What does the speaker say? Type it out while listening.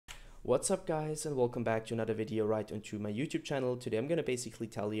What's up guys, and welcome back to another video right onto my YouTube channel. Today I'm gonna basically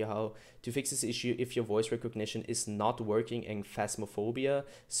tell you how to fix this issue if your voice recognition is not working in Phasmophobia.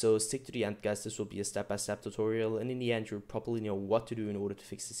 So stick to the end guys, this will be a step-by-step tutorial, and in the end you'll probably know what to do in order to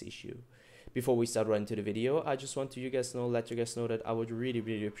fix this issue. Before we start right into the video, I just want to let you guys know that I would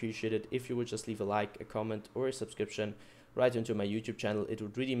really appreciate it if you would just leave a like, a comment or a subscription right onto my YouTube channel. It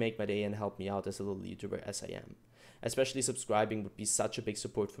would really make my day and help me out as a little YouTuber as I am. Especially subscribing would be such a big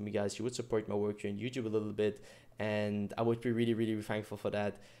support for me guys. You would support my work here on YouTube a little bit, and I would be really thankful for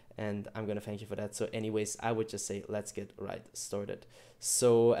that, and I'm gonna thank you for that. So anyways, I would just say let's get right started.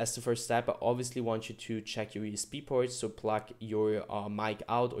 So as the first step, I obviously want you to check your USB ports. So plug your mic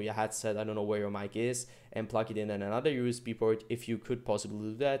out or your headset, I don't know where your mic is, and plug it in another USB port if you could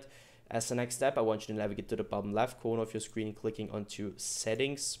possibly do that. As the next step, I want you to navigate to the bottom left corner of your screen, clicking onto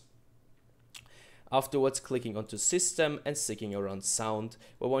settings. Afterwards, clicking onto system and sticking around sound.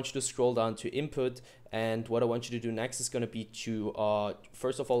 I want you to scroll down to input, and what I want you to do next is going to be to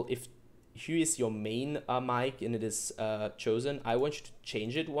first of all, if here is your main mic and it is chosen, I want you to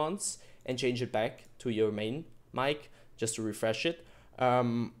change it once and change it back to your main mic just to refresh it.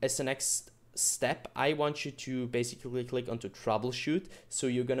 As the next step, I want you to basically click onto troubleshoot. So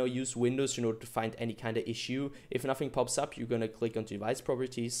you're gonna use Windows in order to find any kind of issue. If nothing pops up, you're gonna click onto device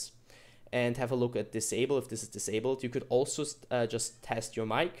properties and have a look at disable if this is disabled. You could also just test your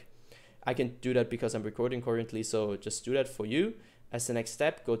mic. I can do that because I'm recording currently, so just do that for you. As the next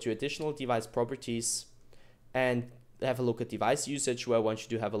step, go to additional device properties and have a look at device usage, where I want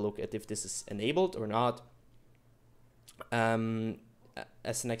you to have a look at if this is enabled or not.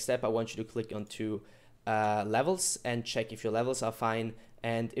 As the next step, I want you to click onto levels and check if your levels are fine.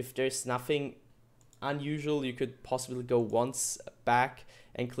 And if there's nothing unusual, you could possibly go once back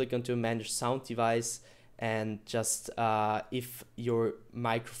and click onto manage sound device, and just if your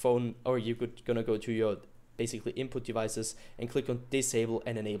microphone, or you could gonna go to your basically input devices and click on disable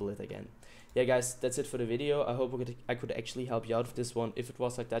and enable it again. Yeah guys, that's it for the video. I hope I could actually help you out with this one. If it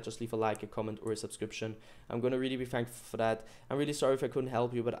was like that, just leave a like, a comment or a subscription. I'm gonna really be thankful for that. I'm really sorry if I couldn't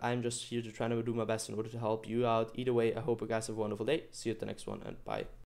help you, but I'm just here to try to do my best in order to help you out. Either way, I hope you guys have a wonderful day. See you at the next one, and bye.